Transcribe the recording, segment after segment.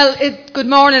Well, good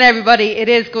morning, everybody. It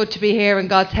is good to be here in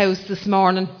God's house this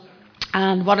morning,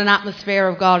 and what an atmosphere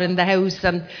of God in the house.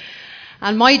 And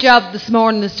my job this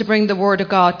morning is to bring the Word of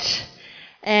God.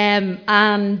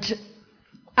 And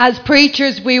as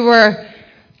preachers, we were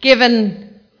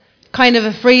given kind of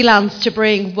a freelance to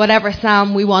bring whatever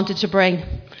psalm we wanted to bring.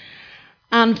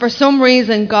 And for some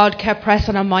reason, God kept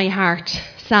pressing on my heart,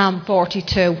 Psalm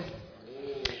 42.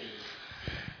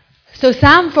 So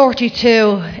Psalm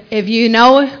 42, if you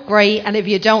know it, great, and if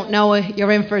you don't know it,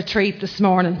 you're in for a treat this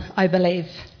morning, I believe.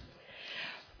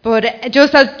 But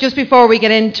just before we get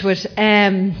into it,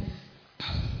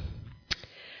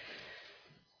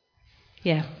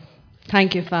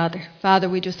 thank you, Father. Father,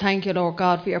 we just thank you, Lord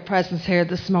God, for your presence here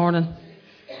this morning.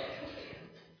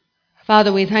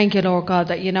 Father, we thank you, Lord God,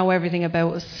 that you know everything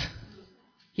about us.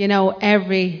 You know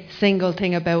every single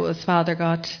thing about us, Father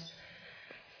God.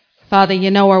 Father, you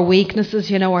know our weaknesses,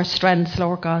 you know our strengths,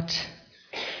 Lord God.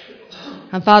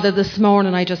 And Father, this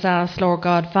morning I just ask, Lord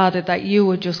God, Father, that you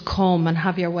would just come and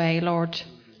have your way, Lord,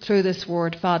 through this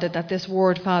word, Father, that this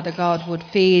word, Father God, would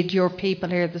feed your people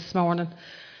here this morning,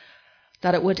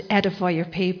 that it would edify your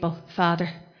people, Father,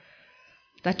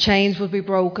 that chains would be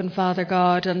broken, Father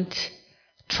God, and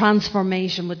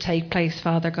transformation would take place,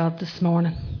 Father God, this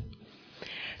morning.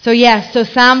 So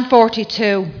Psalm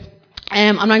 42.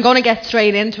 And I'm going to get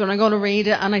straight into it. I'm going to read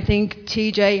it, and I think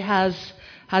TJ has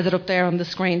it up there on the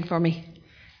screen for me.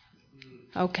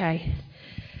 Okay.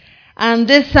 And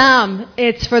this psalm,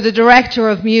 it's for the director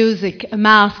of music,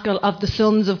 Maskell of the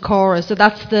sons of Korah. So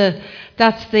that's who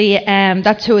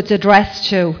it's addressed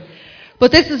to.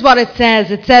 But this is what it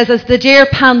says. It says, "As the deer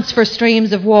pants for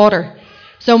streams of water,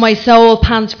 so my soul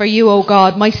pants for you, O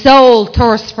God. My soul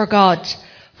thirsts for God,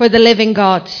 for the living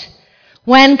God.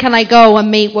 When can I go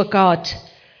and meet with God?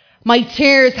 My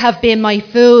tears have been my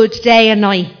food day and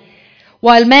night,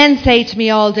 while men say to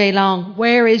me all day long,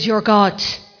 where is your God?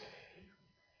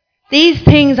 These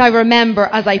things I remember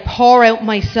as I pour out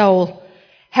my soul,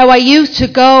 how I used to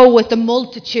go with the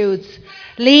multitudes,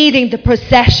 leading the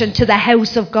procession to the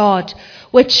house of God,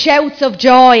 with shouts of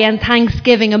joy and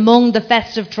thanksgiving among the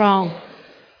festive throng.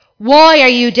 Why are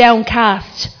you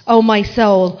downcast, O my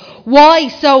soul? Why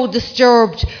so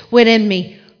disturbed within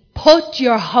me? Put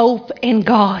your hope in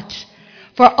God,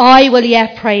 for I will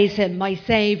yet praise him, my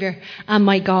Saviour and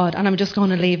my God." And I'm just going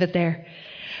to leave it there.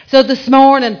 So this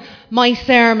morning, my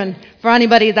sermon, for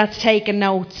anybody that's taken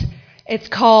notes, it's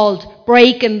called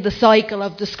Breaking the Cycle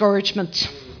of Discouragement.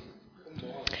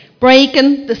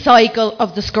 Breaking the cycle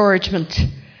of discouragement.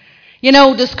 You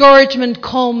know, discouragement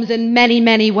comes in many,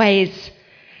 many ways.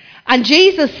 And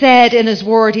Jesus said in his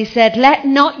word, he said, "Let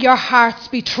not your hearts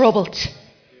be troubled."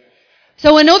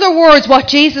 So in other words, what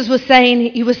Jesus was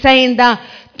saying, he was saying that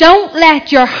don't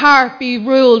let your heart be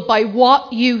ruled by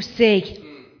what you see.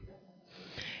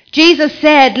 Jesus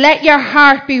said, let your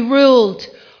heart be ruled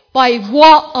by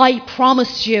what I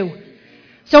promised you.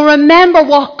 So remember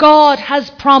what God has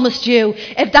promised you,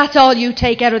 if that's all you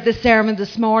take out of this sermon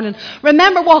this morning.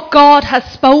 Remember what God has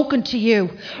spoken to you.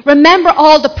 Remember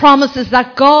all the promises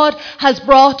that God has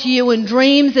brought to you in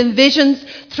dreams and visions,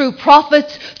 through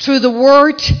prophets, through the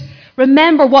word.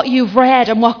 Remember what you've read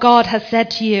and what God has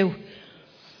said to you.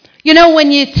 You know,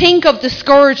 when you think of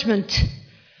discouragement,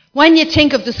 think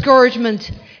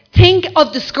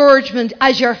of discouragement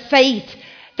as your faith,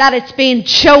 that it's being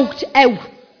choked out.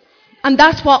 And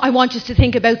that's what I want you to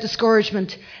think about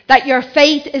discouragement, that your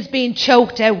faith is being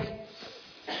choked out.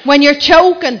 When you're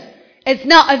choking, it's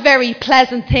not a very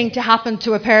pleasant thing to happen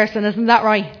to a person, isn't that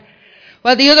right?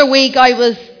 Well, the other week I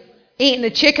was eating a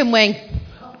chicken wing.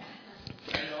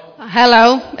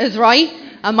 Hello is right.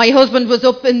 And my husband was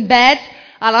up in bed,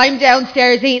 and I'm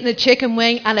downstairs eating a chicken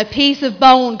wing, and a piece of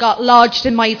bone got lodged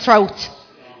in my throat.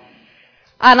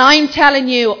 And I'm telling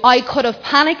you, I could have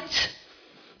panicked.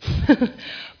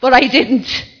 But I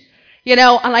didn't,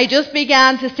 and I just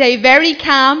began to stay very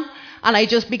calm, and I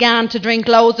just began to drink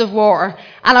loads of water.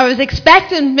 And I was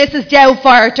expecting Mrs.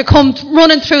 Doubtfire to come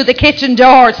running through the kitchen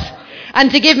doors and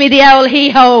to give me the old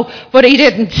hee-ho, but he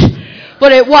didn't.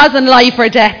 But it wasn't life or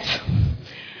death.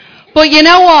 But you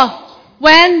know what?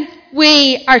 When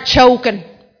we are choking,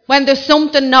 when there's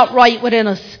something not right within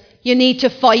us, you need to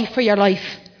fight for your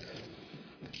life.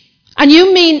 And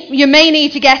you may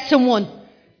need to get someone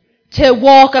to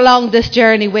walk along this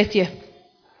journey with you.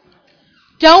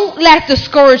 Don't let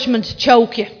discouragement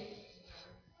choke you.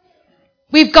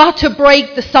 We've got to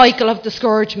break the cycle of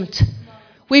discouragement.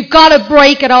 We've got to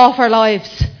break it off our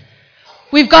lives.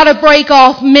 We've got to break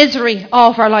off misery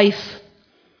off our life.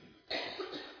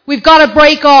 We've got to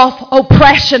break off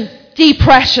oppression,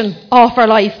 depression off our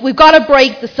life. We've got to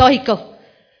break the cycle.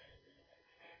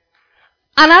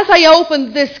 And as I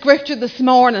opened this scripture this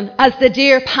morning, as the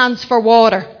deer pants for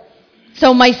water,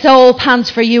 so my soul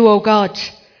pants for you, O God.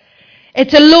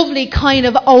 It's a lovely kind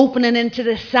of opening into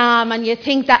the psalm, and you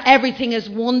think that everything is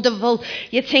wonderful.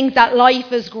 You think that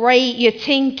life is great. You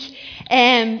think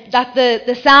that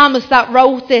the psalmist that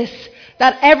wrote this,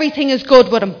 that everything is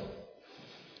good with him.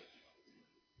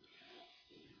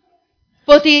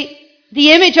 But the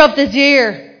image of the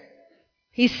deer,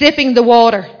 he's sipping the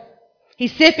water.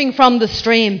 He's sipping from the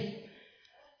stream.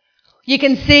 You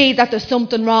can see that there's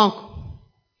something wrong.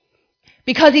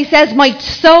 Because he says, my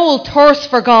soul thirsts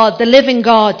for God, the living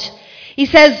God. He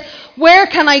says, where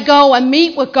can I go and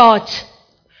meet with God?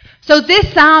 So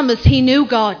this psalmist, he knew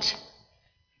God.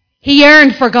 He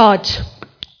yearned for God.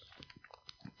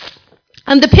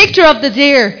 And the picture of the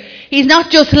deer, he's not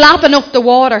just lapping up the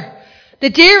water. The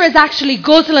deer is actually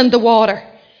guzzling the water.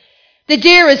 The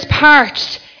deer is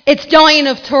parched. It's dying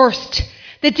of thirst.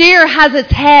 The deer has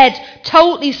its head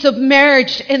totally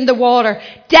submerged in the water,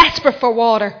 desperate for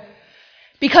water.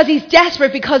 Because he's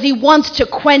desperate, because he wants to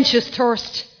quench his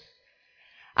thirst.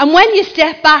 And when you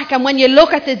step back and when you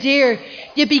look at the deer,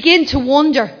 you begin to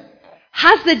wonder,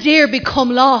 has the deer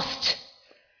become lost?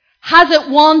 Has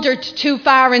it wandered too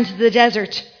far into the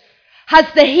desert? Has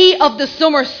the heat of the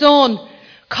summer sun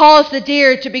caused the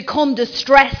deer to become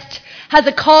distressed? Has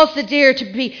it caused the deer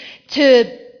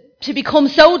to become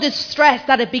so distressed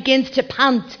that it begins to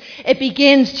pant? It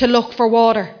begins to look for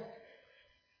water.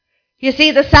 You see,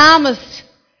 the psalmist,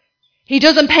 he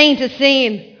doesn't paint a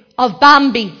scene of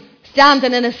Bambi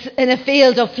standing in a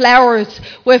field of flowers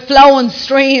with flowing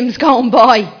streams going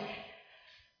by.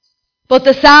 But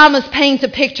the psalmist paints a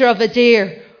picture of a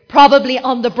deer, probably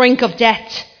on the brink of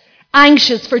death,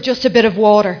 anxious for just a bit of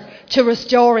water to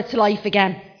restore its life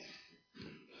again.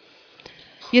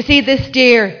 You see, this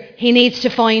deer, he needs to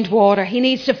find water. He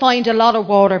needs to find a lot of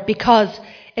water because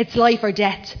it's life or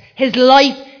death. His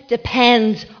life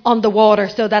depends on the water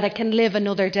so that it can live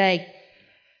another day.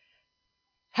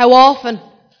 How often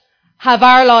have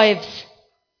our lives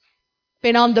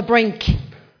been on the brink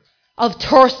of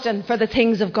thirsting for the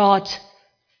things of God,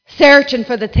 searching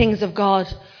for the things of God,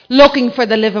 looking for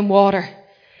the living water?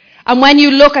 And when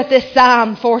you look at this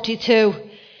Psalm 42,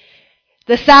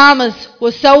 the psalmist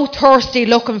was so thirsty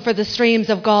looking for the streams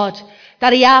of God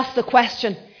that he asked the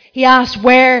question. He asked,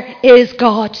 where is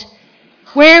God?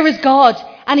 Where is God?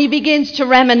 And he begins to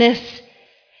reminisce.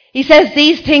 He says,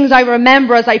 these things I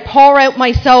remember as I pour out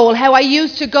my soul, how I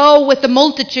used to go with the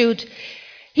multitude.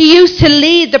 He used to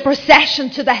lead the procession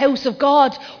to the house of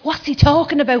God. What's he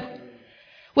talking about?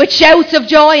 With shouts of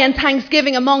joy and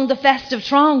thanksgiving among the festive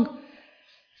throng.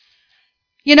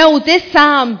 You know, this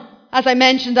psalm, as I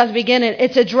mentioned at the beginning,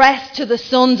 it's addressed to the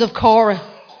sons of Korah.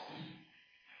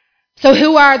 So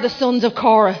who are the sons of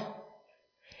Korah?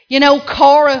 You know,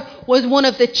 Korah was one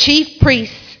of the chief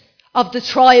priests of the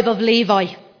tribe of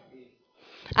Levi.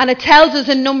 And it tells us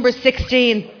in Numbers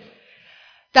 16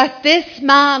 that this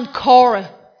man,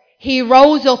 Korah, he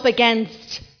rose up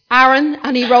against Aaron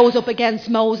and he rose up against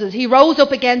Moses. He rose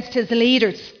up against his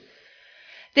leaders.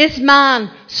 This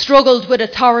man struggled with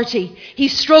authority. He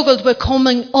struggled with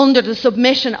coming under the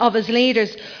submission of his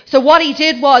leaders. So what he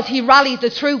did was he rallied the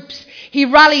troops. He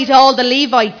rallied all the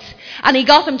Levites and he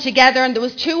got them together, and there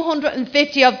was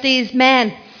 250 of these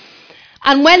men.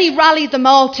 And when he rallied them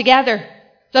all together,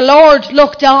 the Lord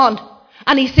looked on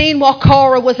and he seen what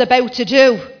Korah was about to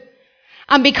do.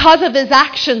 And because of his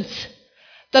actions,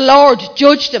 the Lord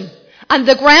judged him. And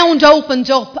the ground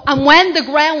opened up. And when the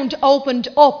ground opened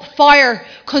up, fire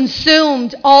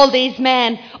consumed all these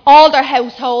men, all their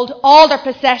household, all their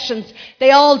possessions.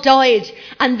 They all died.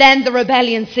 And then the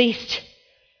rebellion ceased.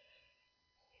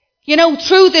 You know,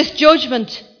 through this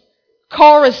judgment,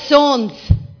 Korah's sons,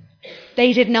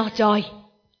 they did not die.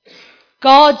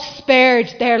 God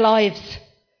spared their lives.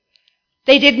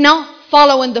 They did not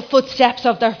follow in the footsteps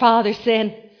of their father's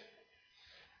sin.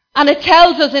 And it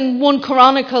tells us in 1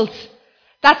 Chronicles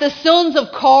that the sons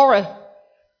of Korah,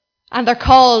 and they're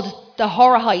called the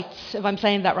Horahites, if I'm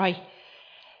saying that right,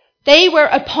 they were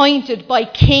appointed by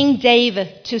King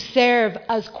David to serve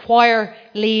as choir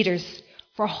leaders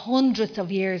for hundreds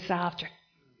of years after.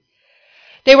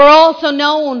 They were also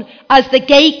known as the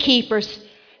gatekeepers.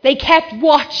 They kept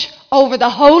watch over the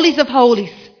holies of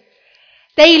holies.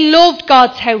 They loved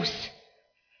God's house.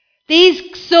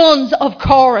 These sons of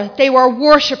Korah, they were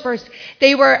worshippers.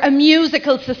 They were a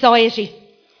musical society.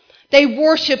 They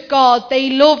worshipped God.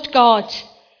 They loved God.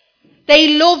 They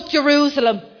loved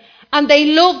Jerusalem. And they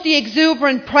loved the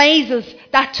exuberant praises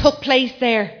that took place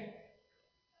there.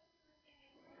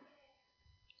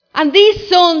 And these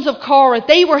sons of Korah,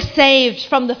 they were saved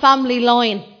from the family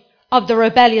line of the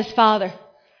rebellious father.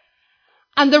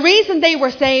 And the reason they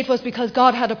were saved was because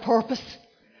God had a purpose.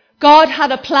 God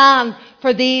had a plan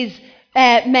for these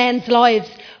men's lives.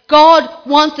 God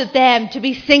wanted them to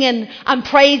be singing and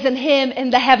praising him in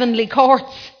the heavenly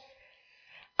courts.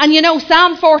 And you know,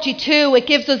 Psalm 42, it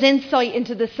gives us insight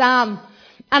into the psalm.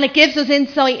 And it gives us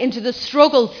insight into the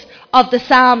struggles of the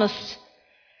psalmist.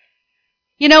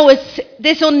 You know, it's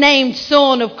this unnamed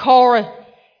son of Korah.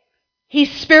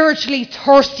 He's spiritually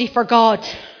thirsty for God.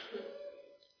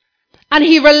 And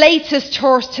he relates his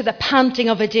thirst to the panting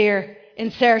of a deer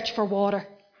in search for water.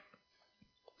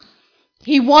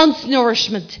 He wants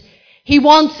nourishment. He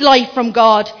wants life from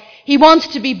God. He wants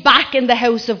to be back in the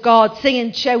house of God,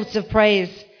 singing shouts of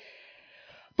praise.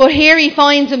 But here he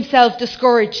finds himself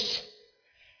discouraged.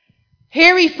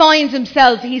 Here he finds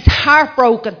himself, he's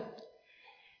heartbroken.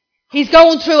 He's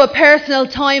going through a personal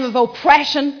time of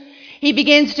oppression. He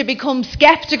begins to become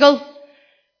skeptical.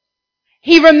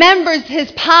 He remembers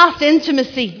his past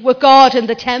intimacy with God in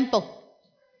the temple.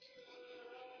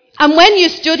 And when you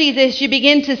study this, you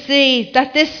begin to see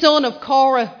that this son of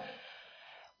Korah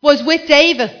was with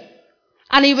David.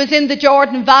 And he was in the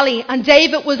Jordan Valley. And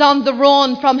David was on the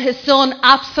run from his son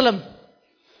Absalom.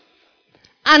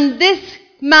 And this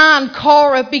man,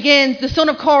 the son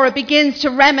of Korah, begins to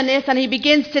reminisce, and he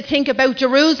begins to think about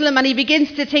Jerusalem, and he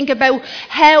begins to think about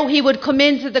how he would come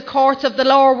into the courts of the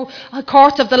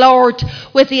Lord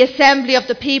with the assembly of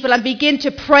the people and begin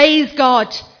to praise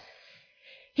God.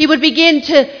 He would begin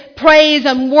to praise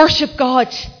and worship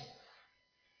God.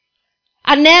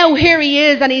 And now here he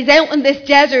is, and he's out in this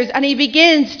desert, and he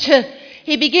begins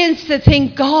to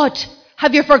think, God,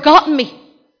 have you forgotten me?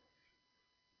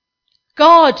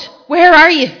 God, where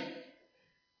are you?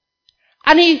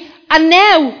 And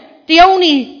now the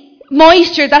only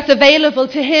moisture that's available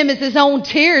to him is his own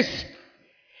tears.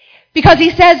 Because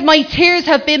he says, my tears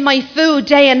have been my food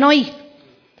day and night.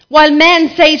 While men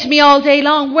say to me all day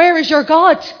long, where is your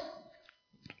God?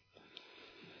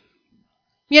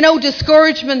 You know,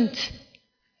 discouragement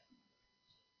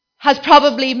has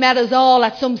probably met us all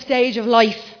at some stage of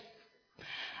life.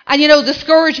 And you know,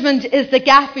 discouragement is the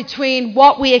gap between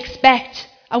what we expect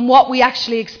and what we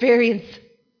actually experience.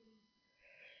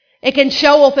 It can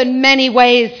show up in many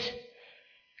ways.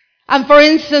 And for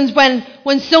instance, when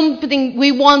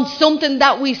we want something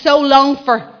that we so long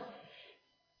for,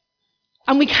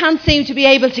 and we can't seem to be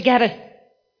able to get it.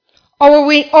 Or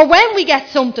when we get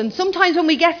something, sometimes when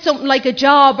we get something like a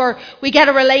job, or we get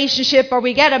a relationship, or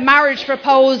we get a marriage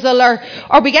proposal,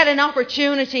 or we get an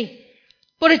opportunity,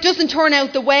 but it doesn't turn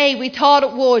out the way we thought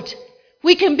it would,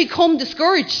 we can become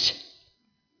discouraged.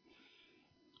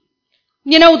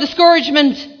 You know,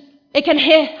 discouragement, it can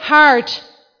hit hard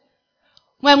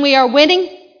when we are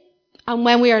winning and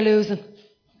when we are losing.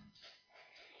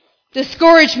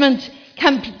 Discouragement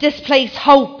can displace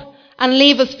hope and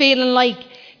leave us feeling like,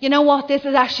 you know what, this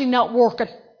is actually not working.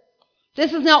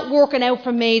 This is not working out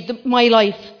for me, my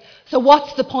life. So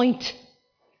what's the point?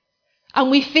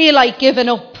 And we feel like giving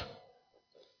up.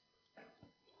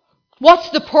 What's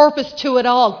the purpose to it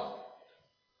all?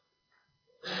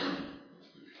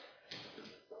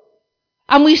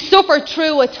 And we suffer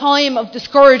through a time of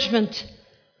discouragement.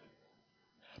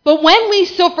 But when we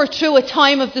suffer through a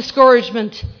time of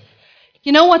discouragement,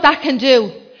 you know what that can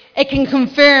do? It can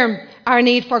confirm our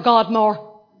need for God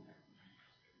more.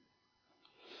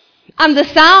 And the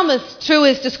psalmist, through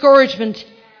his discouragement,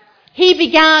 he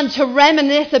began to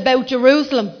reminisce about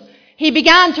Jerusalem. He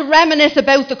began to reminisce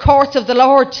about the courts of the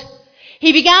Lord.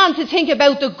 He began to think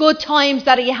about the good times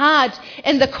that he had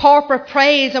in the corporate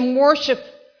praise and worship.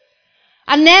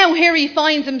 And now here he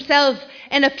finds himself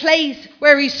in a place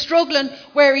where he's struggling,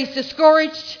 where he's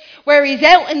discouraged, where he's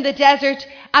out in the desert,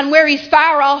 and where he's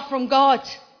far off from God.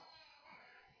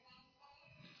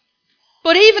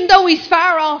 But even though he's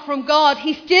far off from God,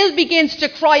 he still begins to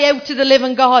cry out to the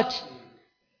living God.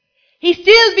 He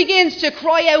still begins to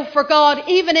cry out for God,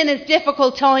 even in his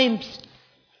difficult times.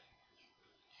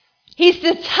 He's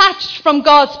detached from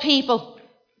God's people.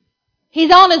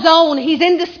 He's on his own. He's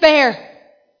in despair.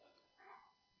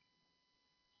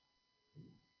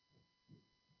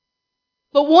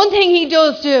 But one thing he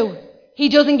does do, he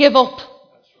doesn't give up.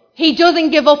 He doesn't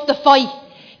give up the fight.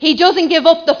 He doesn't give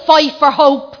up the fight for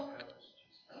hope.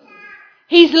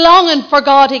 He's longing for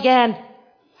God again.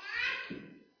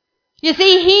 You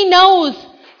see, he knows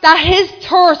that his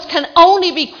thirst can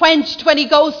only be quenched when he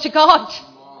goes to God.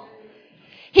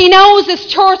 He knows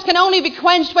his thirst can only be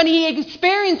quenched when he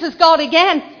experiences God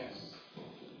again.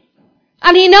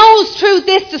 And he knows through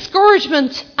this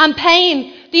discouragement and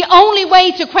pain, the only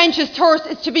way to quench his thirst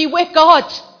is to be with God.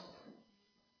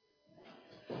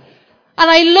 And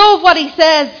I love what he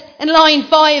says in line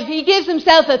 5. He gives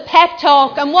himself a pep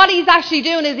talk, and what he's actually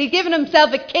doing is he's giving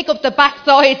himself a kick up the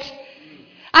backside.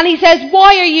 And he says,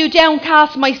 why are you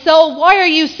downcast, my soul? Why are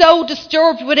you so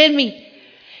disturbed within me?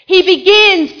 He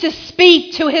begins to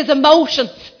speak to his emotions.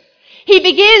 He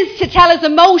begins to tell his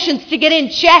emotions to get in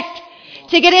check,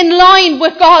 to get in line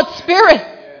with God's Spirit.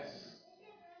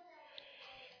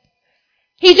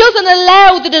 He doesn't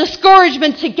allow the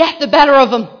discouragement to get the better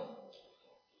of him.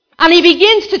 And he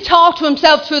begins to talk to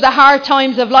himself through the hard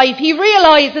times of life. He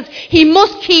realizes he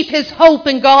must keep his hope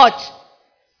in God.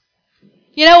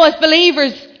 You know, as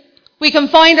believers, we can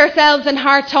find ourselves in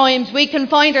hard times. We can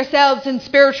find ourselves in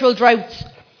spiritual droughts.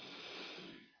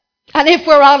 And if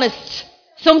we're honest,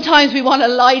 sometimes we want to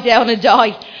lie down and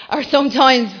die. Or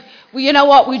sometimes, you know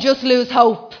what, we just lose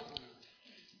hope.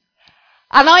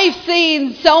 And I've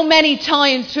seen so many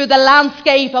times through the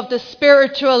landscape of the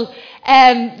spiritual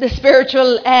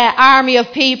army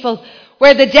of people,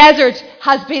 where the desert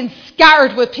has been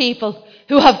scattered with people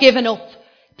who have given up,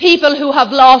 people who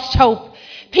have lost hope,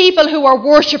 people who are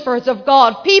worshippers of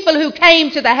God, people who came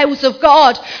to the house of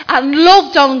God and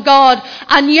loved on God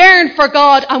and yearned for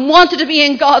God and wanted to be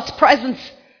in God's presence.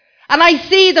 And I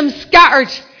see them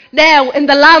scattered now in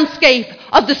the landscape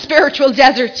of the spiritual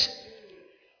desert.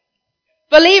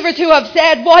 Believers who have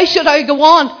said, why should I go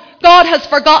on? God has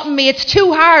forgotten me. It's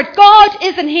too hard. God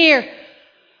isn't here.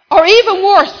 Or even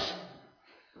worse,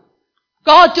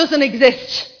 God doesn't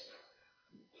exist.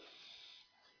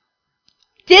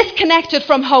 Disconnected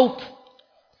from hope.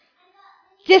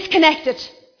 Disconnected.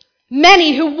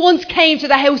 Many who once came to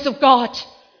the house of God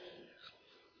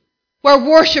were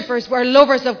worshippers, were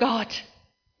lovers of God.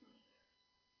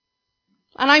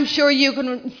 And I'm sure you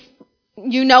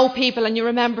know people and you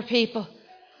remember people.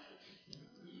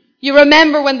 You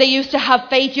remember when they used to have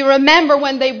faith. You remember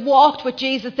when they walked with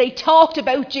Jesus. They talked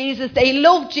about Jesus. They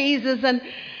loved Jesus.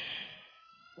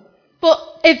 But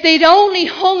if they'd only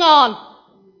hung on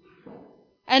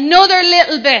another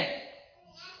little bit,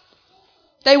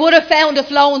 they would have found a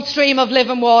flowing stream of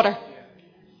living water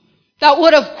that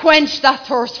would have quenched that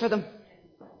thirst for them.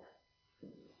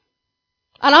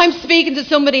 And I'm speaking to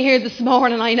somebody here this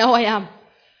morning. I know I am.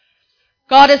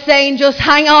 God is saying, just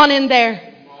hang on in there.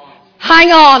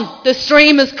 Hang on, the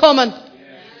stream is coming.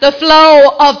 The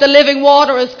flow of the living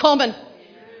water is coming.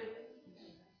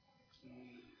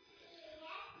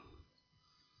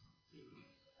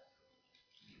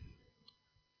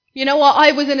 You know what?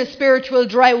 I was in a spiritual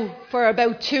drought for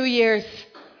about 2 years.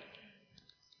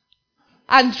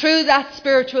 And through that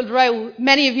spiritual drought,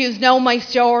 many of you know my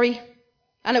story.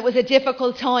 And it was a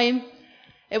difficult time.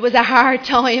 It was a hard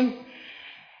time.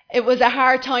 It was a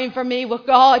hard time for me with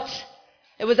God.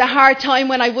 It was a hard time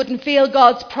when I wouldn't feel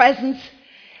God's presence.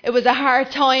 It was a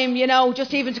hard time, you know,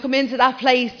 just even to come into that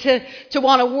place to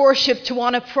want to worship, to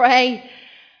want to pray.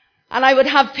 And I would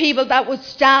have people that would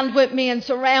stand with me and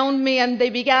surround me, and they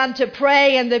began to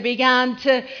pray and they began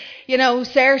to, you know,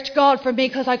 search God for me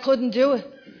because I couldn't do it.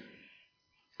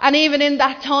 And even in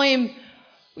that time,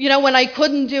 you know, when I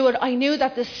couldn't do it, I knew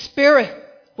that the Spirit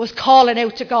was calling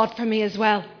out to God for me as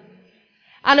well.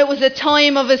 And it was a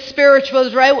time of a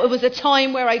spiritual drought. It was a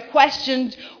time where I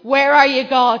questioned, where are you,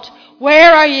 God?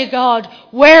 Where are you, God?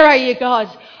 Where are you, God?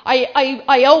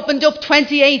 I opened up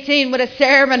 2018 with a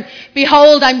sermon.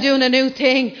 Behold, I'm doing a new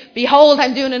thing. Behold,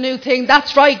 I'm doing a new thing.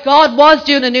 That's right. God was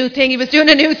doing a new thing. He was doing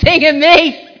a new thing in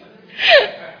me.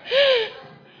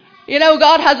 You know,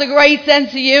 God has a great sense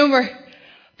of humour.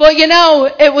 But you know,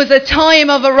 it was a time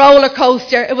of a roller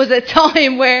coaster. It was a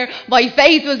time where my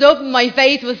faith was up and my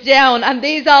faith was down. And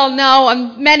these all know,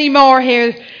 and many more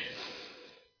here.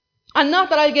 And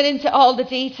not that I get into all the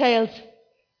details.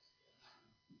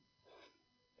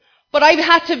 But I've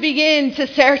had to begin to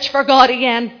search for God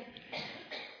again.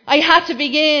 I had to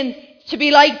begin to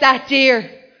be like that deer.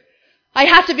 I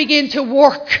had to begin to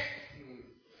work.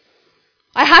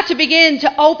 I had to begin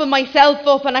to open myself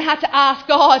up, and I had to ask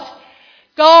God,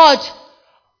 God,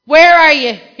 where are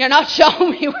you? You're not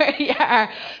showing me where you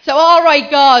are. So all right,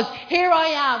 God, here I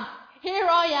am. Here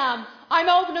I am. I'm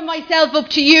opening myself up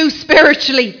to you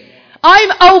spiritually.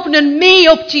 I'm opening me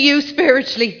up to you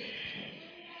spiritually.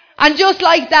 And just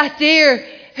like that deer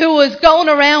who was going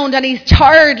around and he's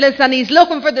tiredless and he's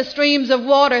looking for the streams of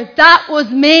water, that was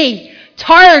me.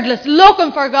 Tiredless,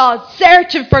 looking for God,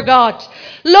 searching for God,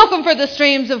 looking for the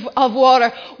streams of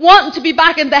water, wanting to be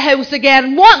back in the house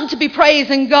again, wanting to be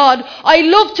praising God. I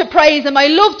love to praise Him. I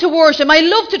love to worship. I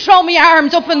love to throw my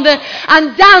arms up and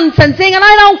dance and sing, and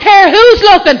I don't care who's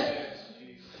looking.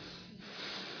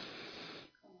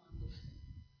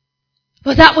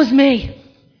 But that was me,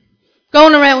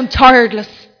 going around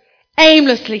tiredless,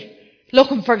 aimlessly,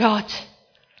 looking for God.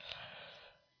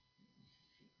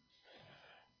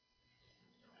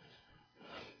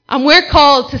 And we're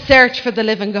called to search for the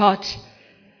living God.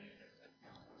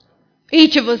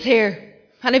 Each of us here.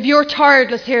 And if you're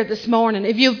tiredless here this morning,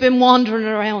 if you've been wandering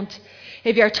around,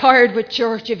 if you're tired with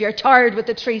church, if you're tired with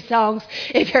the 3 songs,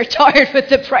 if you're tired with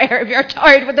the prayer, if you're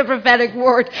tired with the prophetic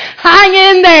word, hang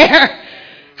in there.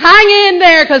 Hang in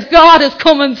there, because God is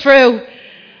coming through.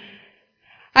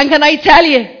 And can I tell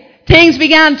you, things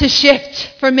began to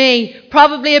shift for me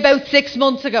probably about 6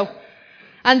 months ago.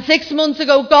 And 6 months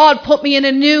ago, God put me in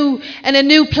a new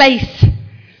place.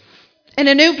 In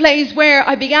a new place where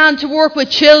I began to work with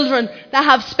children that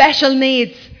have special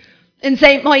needs in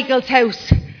St. Michael's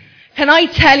House. Can I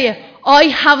tell you, I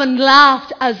haven't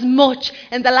laughed as much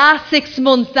in the last 6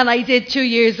 months than I did 2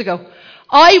 years ago.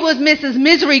 I was Mrs.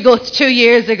 Misery Guts 2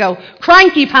 years ago.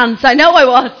 Cranky pants, I know I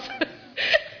was.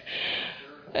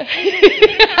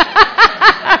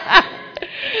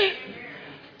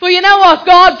 But you know what?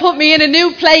 God put me in a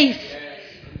new place.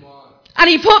 And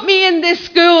he put me in this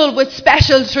school with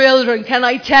special children. Can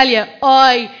I tell you,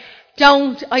 I'm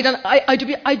trying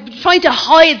to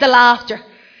hide the laughter.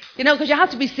 You know, because you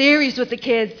have to be serious with the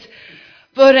kids.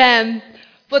 But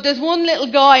there's one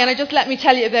little guy, and let me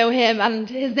tell you about him, and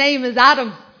his name is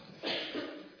Adam.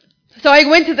 So I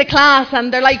went to the class,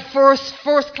 and they're like first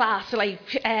class, so like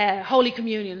Holy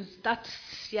Communion.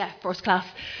 First class.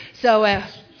 So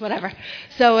whatever.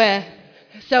 So I'm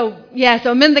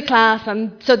in the class,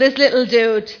 and so this little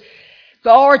dude,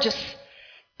 gorgeous,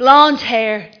 blonde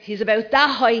hair, he's about that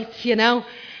height, you know,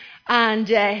 and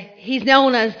he's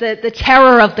known as the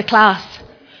terror of the class.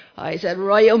 I said,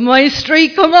 right on my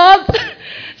street, come on.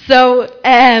 So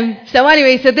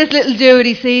anyway, so this little dude,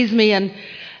 he sees me, and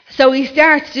so he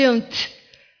starts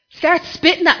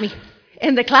spitting at me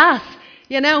in the class,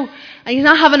 you know, and he's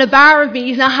not having a bar of me,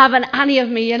 he's not having any of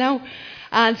me, you know.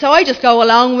 And so I just go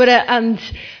along with it, and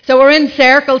so we're in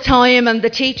circle time, and the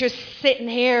teacher's sitting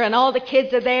here, and all the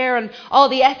kids are there, and all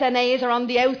the SNAs are on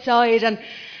the outside, and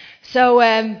so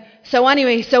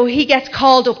anyway, so he gets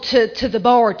called up to the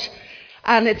board,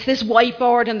 and it's this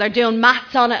whiteboard, and they're doing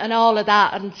maths on it and all of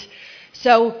that, and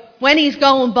so when he's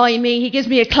going by me, he gives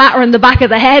me a clatter in the back of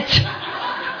the head.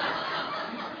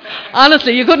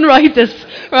 Honestly, you couldn't write this,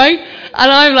 right?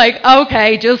 And I'm like,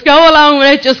 okay, just go along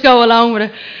with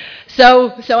it.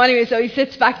 So anyway, so he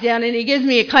sits back down and he gives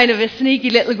me a kind of a sneaky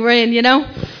little grin, you know.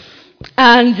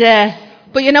 And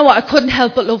but you know what? I couldn't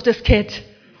help but love this kid.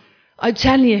 I'm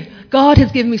telling you, God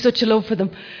has given me such a love for them.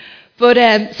 But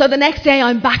so the next day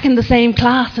I'm back in the same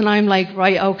class, and I'm like,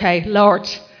 right, okay, Lord,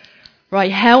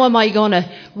 right, how am I going to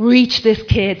reach this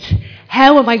kid?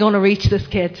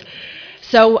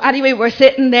 So anyway, we're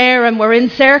sitting there and we're in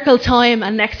circle time,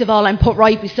 and next of all I'm put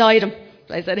right beside him.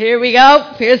 I said, here we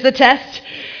go, here's the test.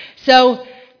 So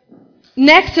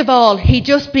next of all, he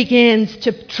just begins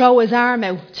to throw his arm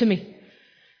out to me.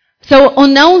 So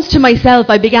unknowns to myself,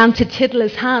 I began to tiddle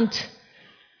his hand.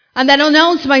 And then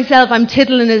unknowns to myself, I'm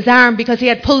tiddling his arm because he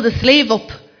had pulled the sleeve up.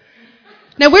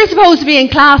 Now we're supposed to be in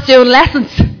class doing lessons.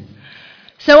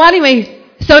 So anyway,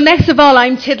 so next of all,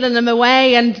 I'm tiddling him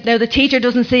away, and now the teacher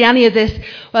doesn't see any of this.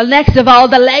 Well, next of all,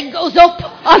 the leg goes up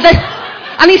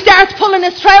and he starts pulling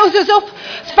his trousers up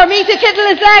for me to tiddle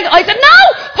his leg. I said,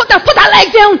 no, put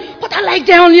that leg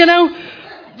down, you know.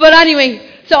 But anyway,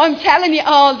 so I'm telling you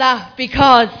all that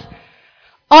because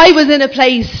I was in a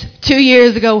place 2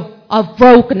 years ago of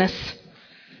brokenness.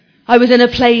 I was in a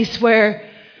place where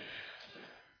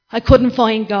I couldn't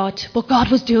find God, but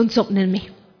God was doing something in me.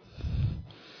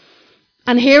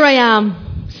 And here I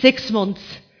am, 6 months,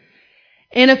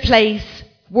 in a place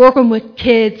working with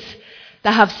kids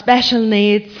that have special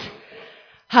needs,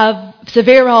 have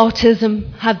severe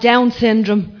autism, have Down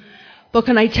syndrome. But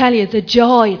can I tell you the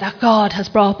joy that God has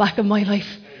brought back in my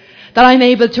life? That I'm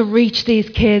able to reach these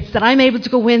kids, that I'm able to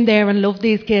go in there and love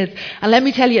these kids. And let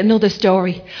me tell you another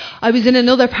story. I was in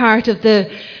another part of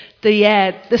the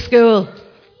school,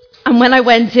 and when I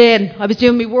went in, I was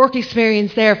doing my work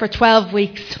experience there for 12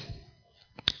 weeks.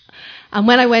 And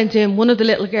when I went in, one of the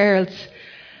little girls,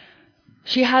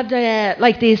 she had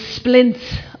like these splints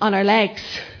on her legs,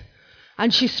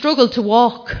 and she struggled to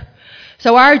walk.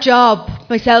 So our job,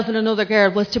 myself and another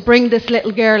girl, was to bring this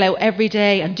little girl out every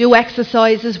day and do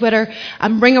exercises with her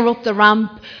and bring her up the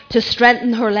ramp to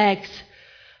strengthen her legs.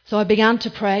 So I began to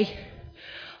pray.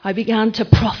 I began to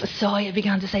prophesy. I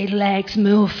began to say, legs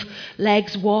move,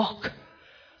 legs walk.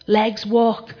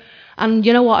 And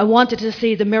you know what? I wanted to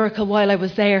see the miracle while I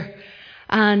was there.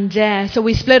 And so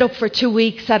we split up for 2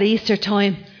 weeks at Easter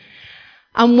time.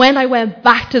 And when I went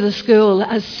back to the school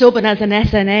as subbing as an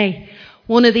SNA,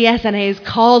 one of the SNAs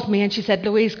called me and she said,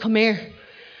 Louise, come here.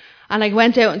 And I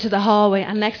went out into the hallway,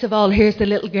 and next of all, here's the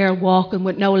little girl walking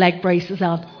with no leg braces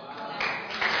on.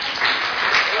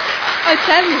 I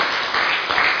tell you.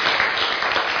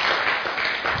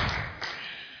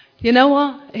 You know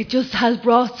what? It just has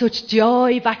brought such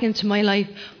joy back into my life.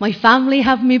 My family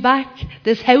have me back.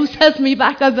 This house has me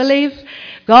back, I believe.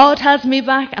 God has me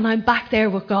back, and I'm back there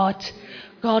with God.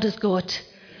 God is good.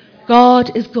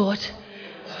 God is good.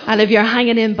 And if you're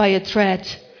hanging in by a thread,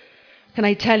 can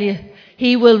I tell you,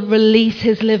 He will release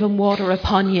His living water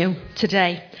upon you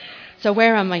today. So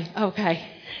where am I? Okay.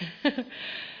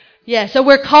 Yeah, so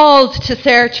we're called to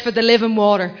search for the living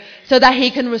water so that He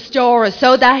can restore us,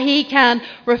 so that He can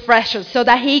refresh us, so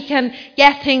that He can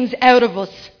get things out of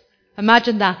us.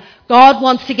 Imagine that. God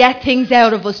wants to get things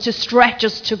out of us, to stretch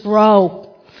us to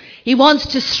grow. He wants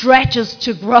to stretch us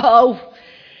to grow.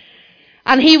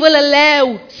 And He will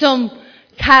allow some,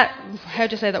 how do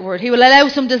you say that word? He will allow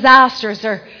some disasters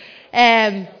or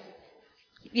in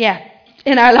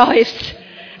our lives.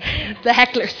 The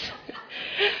hecklers.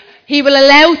 He will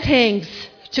allow things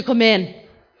to come in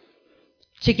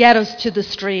to get us to the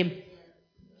stream,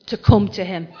 to come to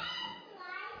Him.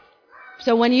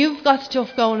 So when you've got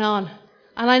stuff going on,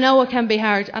 and I know it can be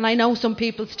hard, and I know some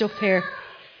people's stuff here,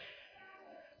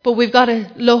 but we've got to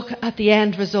look at the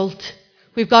end result.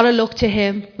 We've got to look to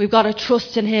Him. We've got to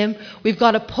trust in Him. We've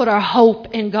got to put our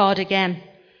hope in God again.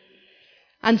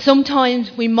 And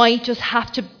sometimes we might just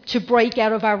have to break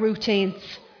out of our routines.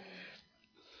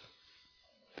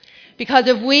 Because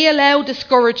if we allow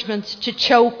discouragement to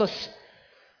choke us,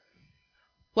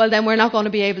 well, then we're not going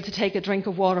to be able to take a drink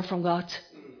of water from God.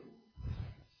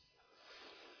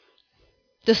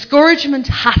 Discouragement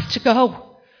has to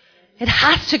go. It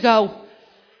has to go.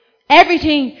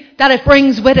 Everything that it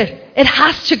brings with it, it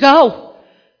has to go.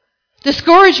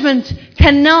 Discouragement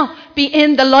cannot be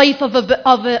in the life of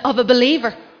a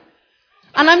believer.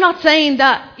 And I'm not saying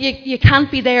that you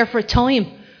can't be there for a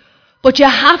time, but you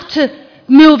have to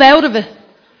move out of it.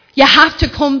 You have to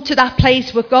come to that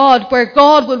place with God where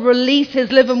God will release His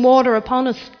living water upon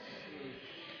us.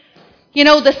 You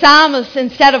know, the psalmist,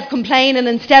 instead of complaining,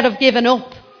 instead of giving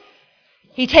up,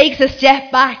 he takes a step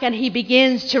back and he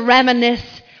begins to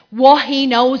reminisce what he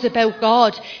knows about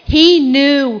God. He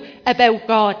knew about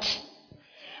God.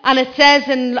 And it says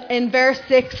in verse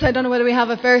 6, I don't know whether we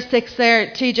have a verse 6 there,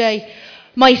 TJ,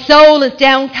 my soul is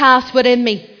downcast within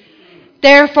me.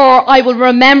 Therefore I will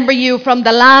remember you from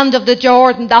the land of the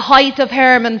Jordan, the height of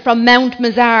Hermon, from Mount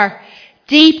Mizar.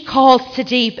 Deep calls to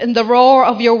deep in the roar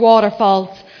of your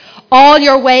waterfalls. All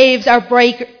your waves are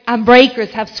breakers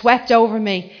have swept over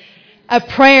me. A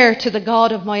prayer to the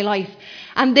God of my life.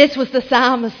 And this was the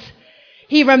psalmist.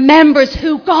 He remembers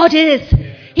who God is.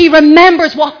 He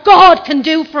remembers what God can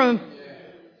do for him.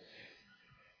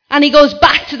 And he goes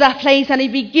back to that place and he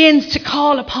begins to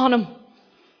call upon Him.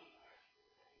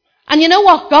 And you know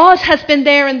what? God has been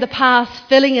there in the past,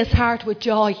 filling his heart with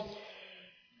joy.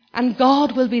 And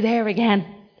God will be there again.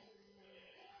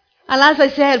 And as I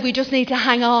said, we just need to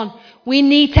hang on. We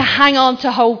need to hang on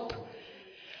to hope.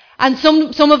 And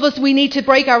some of us, we need to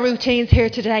break our routines here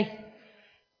today.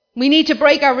 We need to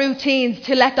break our routines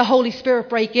to let the Holy Spirit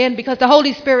break in, because the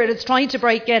Holy Spirit is trying to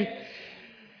break in.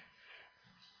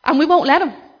 And we won't let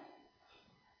Him.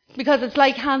 Because it's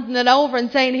like handing it over and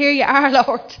saying, here you are,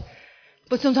 Lord.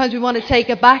 But sometimes we want to take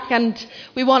it back and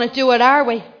we want to do it our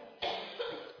way.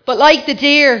 But like the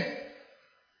deer,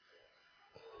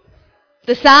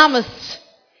 the psalmist,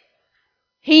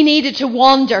 he needed to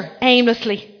wander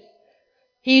aimlessly.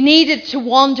 He needed to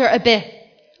wander a bit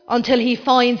until he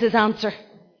finds his answer.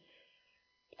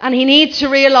 And he needs to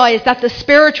realise that the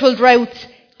spiritual droughts,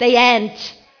 they end.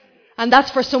 And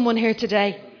that's for someone here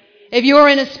today. If you're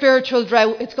in a spiritual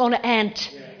drought, it's going to end.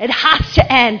 It has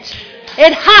to end.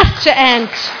 It has to end.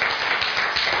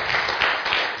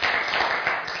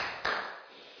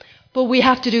 But we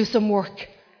have to do some work.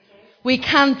 We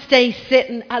can't stay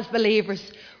sitting as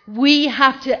believers. We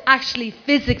have to actually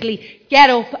physically get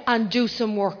up and do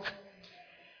some work.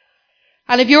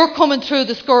 And if you're coming through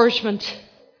discouragement,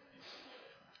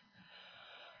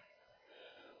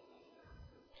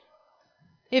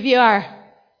 if you are,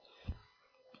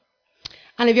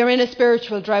 and if you're in a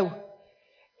spiritual drought,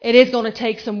 it is going to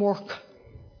take some work.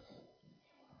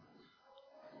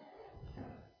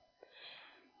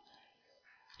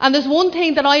 And there's one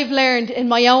thing that I've learned in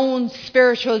my own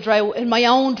spiritual drought, in my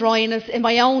own dryness, in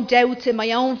my own doubts, in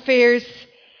my own fears.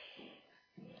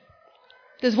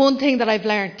 There's one thing that I've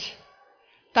learned,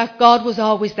 that God was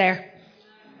always there.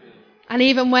 And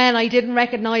even when I didn't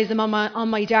recognise Him on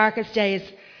my darkest days,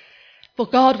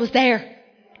 but God was there.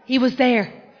 He was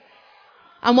there.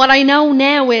 And what I know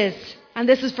now is, and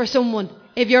this is for someone,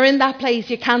 if you're in that place,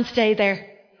 you can't stay there.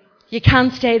 You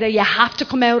can't stay there. You have to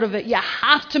come out of it. You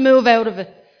have to move out of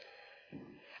it.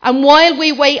 And while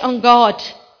we wait on God,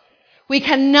 we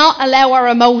cannot allow our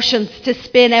emotions to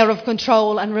spin out of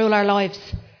control and rule our lives.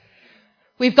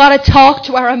 We've got to talk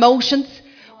to our emotions.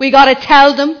 We've got to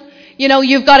tell them,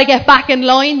 you've got to get back in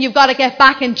line. You've got to get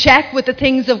back in check with the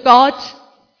things of God.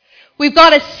 We've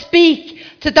got to speak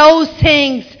to those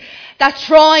things that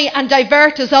try and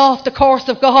divert us off the course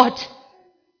of God.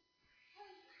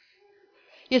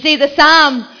 You see, the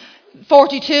Psalm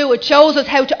 42, it shows us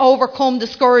how to overcome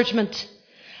discouragement.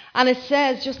 And it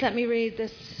says, just let me read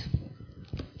this.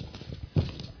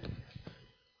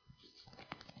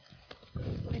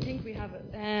 I think we have it.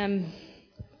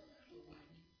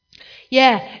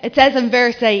 It says in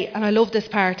verse 8, and I love this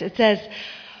part, it says,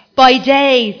 by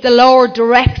day the Lord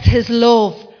directs his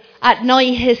love. At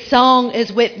night his song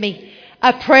is with me,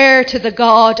 a prayer to the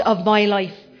God of my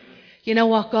life. You know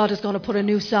what? God is going to put a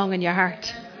new song in your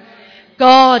heart.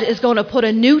 God is going to put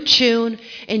a new tune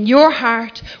in your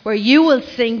heart where you will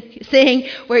sing,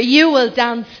 where you will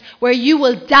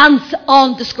dance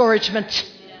on discouragement.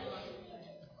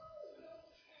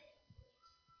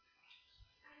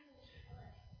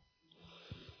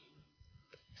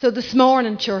 So this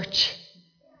morning, church,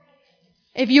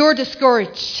 if you're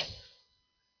discouraged,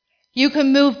 you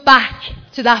can move back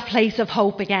to that place of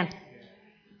hope again.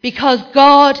 Because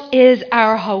God is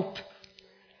our hope.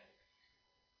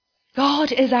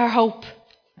 God is our hope.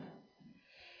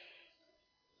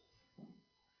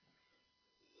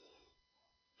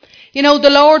 The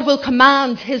Lord will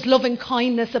command his loving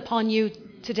kindness upon you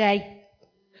today.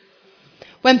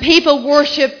 When people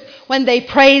worship, when they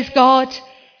praise God,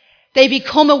 they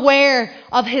become aware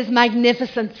of his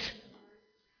magnificence.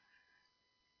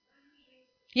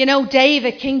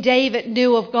 King David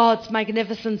knew of God's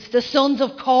magnificence. The sons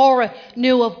of Korah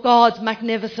knew of God's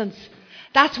magnificence.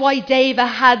 That's why David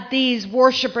had these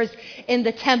worshippers in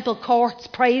the temple courts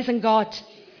praising God.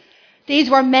 These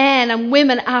were men and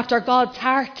women after God's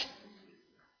heart.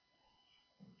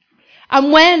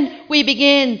 And when we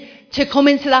begin to come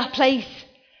into that place,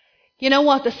 you know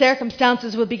what? The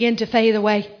circumstances will begin to fade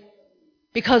away.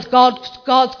 Because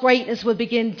God's greatness will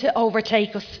begin to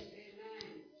overtake us.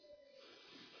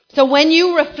 So when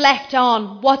you reflect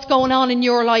on what's going on in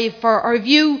your life, or if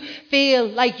you feel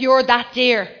like you're that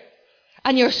dear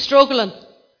and you're struggling,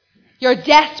 you're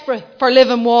desperate for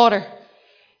living water,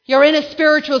 you're in a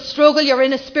spiritual struggle, you're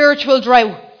in a spiritual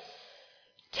drought,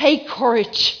 take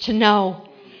courage to know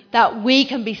that we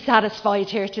can be satisfied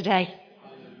here today.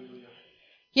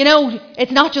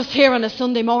 It's not just here on a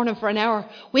Sunday morning for an hour.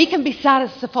 We can be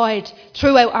satisfied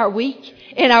throughout our week,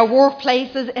 in our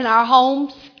workplaces, in our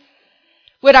homes,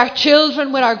 with our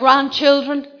children, with our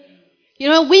grandchildren.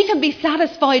 We can be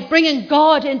satisfied bringing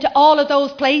God into all of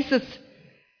those places.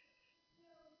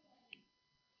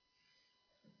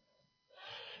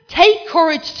 Take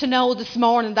courage to know this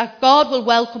morning that God will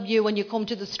welcome you when you come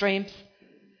to the streams.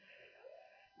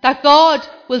 That God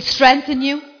will strengthen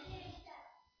you.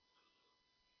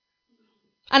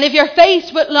 And if you're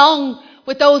faced with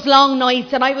those long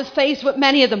nights, and I was faced with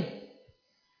many of them,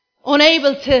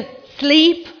 unable to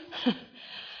sleep,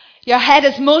 your head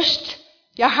is mushed,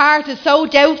 your heart is so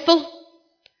doubtful.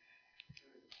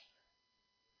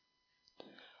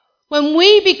 When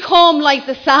we become like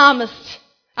the psalmist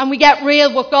and we get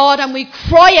real with God and we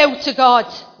cry out to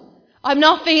God, I'm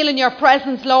not feeling your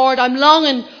presence, Lord. I'm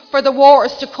longing for the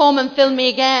waters to come and fill me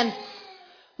again.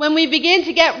 When we begin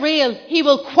to get real, he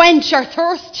will quench our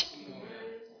thirst.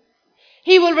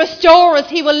 He will restore us.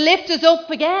 He will lift us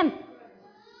up again.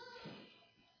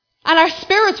 And our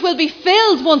spirits will be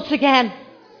filled once again.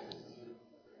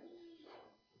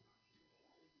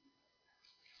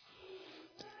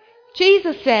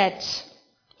 Jesus said,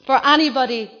 for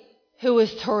anybody who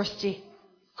is thirsty,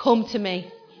 come to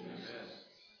me.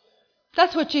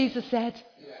 That's what Jesus said.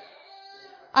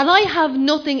 And I have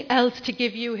nothing else to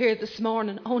give you here this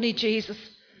morning, only Jesus.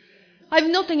 I have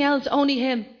nothing else, only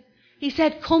him. He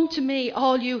said, come to me,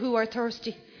 all you who are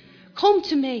thirsty. Come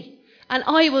to me, and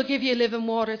I will give you living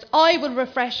waters. I will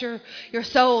refresh your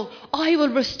soul. I will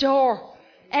restore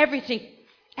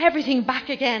everything back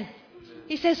again.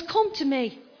 He says, come to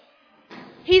me.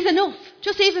 He's enough.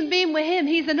 Just even being with him,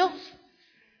 he's enough.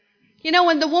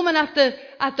 When the woman at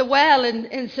the well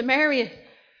in Samaria,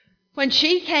 when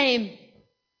she came,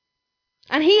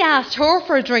 and he asked her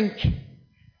for a drink.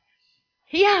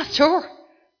 He asked her.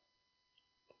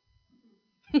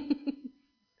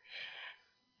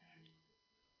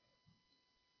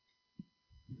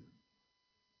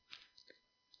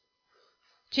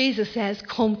 Jesus says,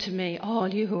 come to me, all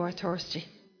you who are thirsty,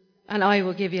 and I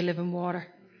will give you living water.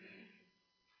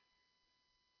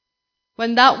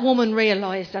 When that woman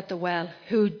realised at the well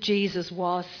who Jesus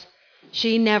was,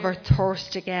 she never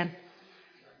thirsted again.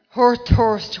 Her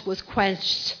thirst was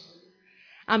quenched.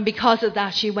 And because of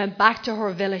that, she went back to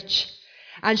her village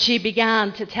and she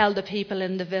began to tell the people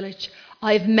in the village,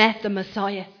 I've met the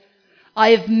Messiah.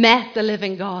 I've met the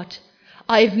living God.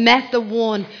 I've met the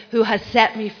one who has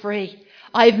set me free.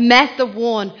 I've met the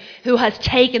one who has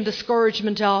taken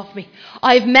discouragement off me.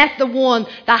 I've met the one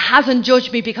that hasn't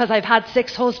judged me because I've had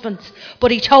 6 husbands,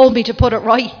 but he told me to put it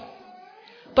right.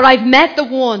 But I've met the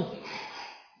one.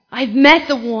 I've met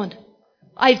the one.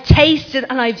 I've tasted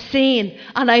and I've seen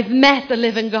and I've met the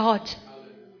living God.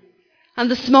 And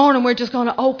this morning we're just going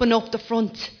to open up the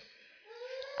front.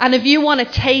 And if you want to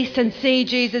taste and see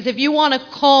Jesus, if you want to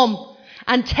come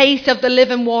and taste of the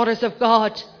living waters of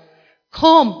God,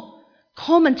 come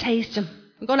and taste him.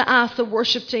 I'm going to ask the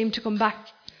worship team to come back.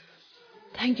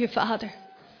 Thank you, Father.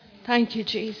 Thank you,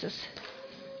 Jesus.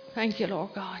 Thank you,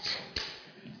 Lord God.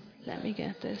 Let me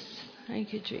get this.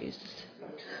 Thank you, Jesus.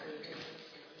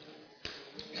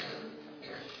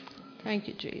 Thank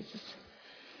you, Jesus.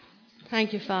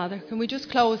 Thank you, Father. Can we just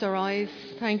close our eyes?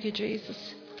 Thank you,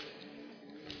 Jesus.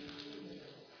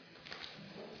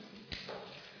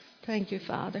 Thank you,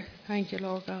 Father. Thank you,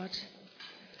 Lord God.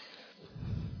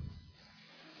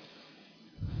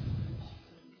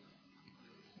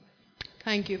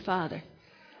 Thank you, Father.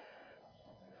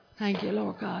 Thank you,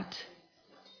 Lord God.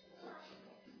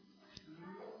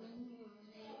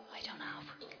 I don't know.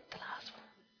 The last one.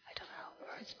 I don't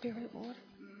know. Our spirit water.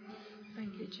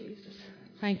 Thank you, Jesus.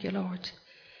 Thank you, Lord.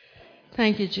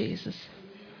 Thank you, Jesus.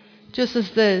 Just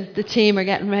as the team are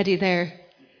getting ready there,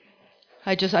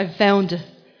 I found it.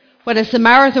 When a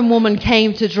Samaritan woman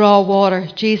came to draw water,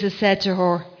 Jesus said to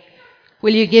her,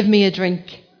 will you give me a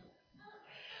drink?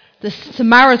 The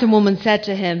Samaritan woman said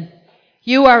to him,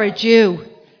 you are a Jew,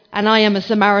 and I am a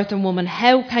Samaritan woman.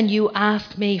 How can you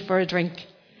ask me for a drink?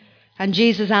 And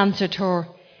Jesus answered her,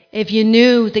 if you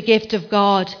knew the gift of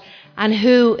God and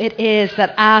who it is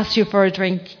that asks you for a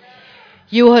drink,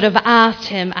 you would have asked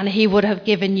him, and he would have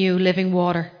given you living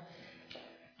water.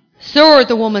 Sir,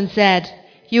 the woman said,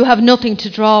 you have nothing to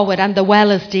draw with, and the well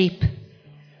is deep.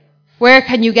 Where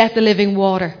can you get the living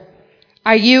water?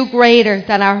 Are you greater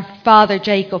than our father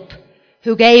Jacob,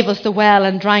 who gave us the well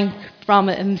and drank from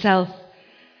it himself,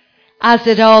 as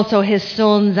did also his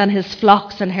sons and his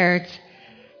flocks and herds?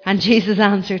 And Jesus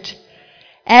answered,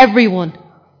 everyone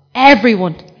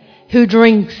who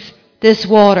drinks this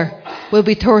water will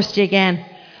be thirsty again.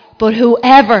 But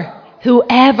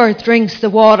whoever drinks the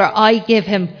water I give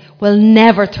him will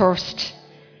never thirst.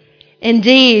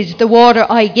 Indeed, the water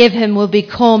I give him will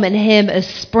become in him a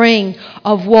spring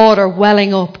of water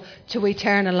welling up to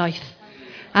eternal life.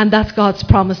 And that's God's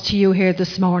promise to you here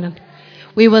this morning.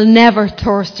 We will never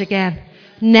thirst again.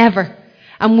 Never.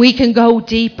 And we can go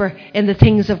deeper in the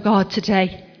things of God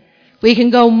today. We can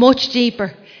go much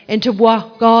deeper into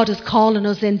what God is calling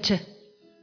us into.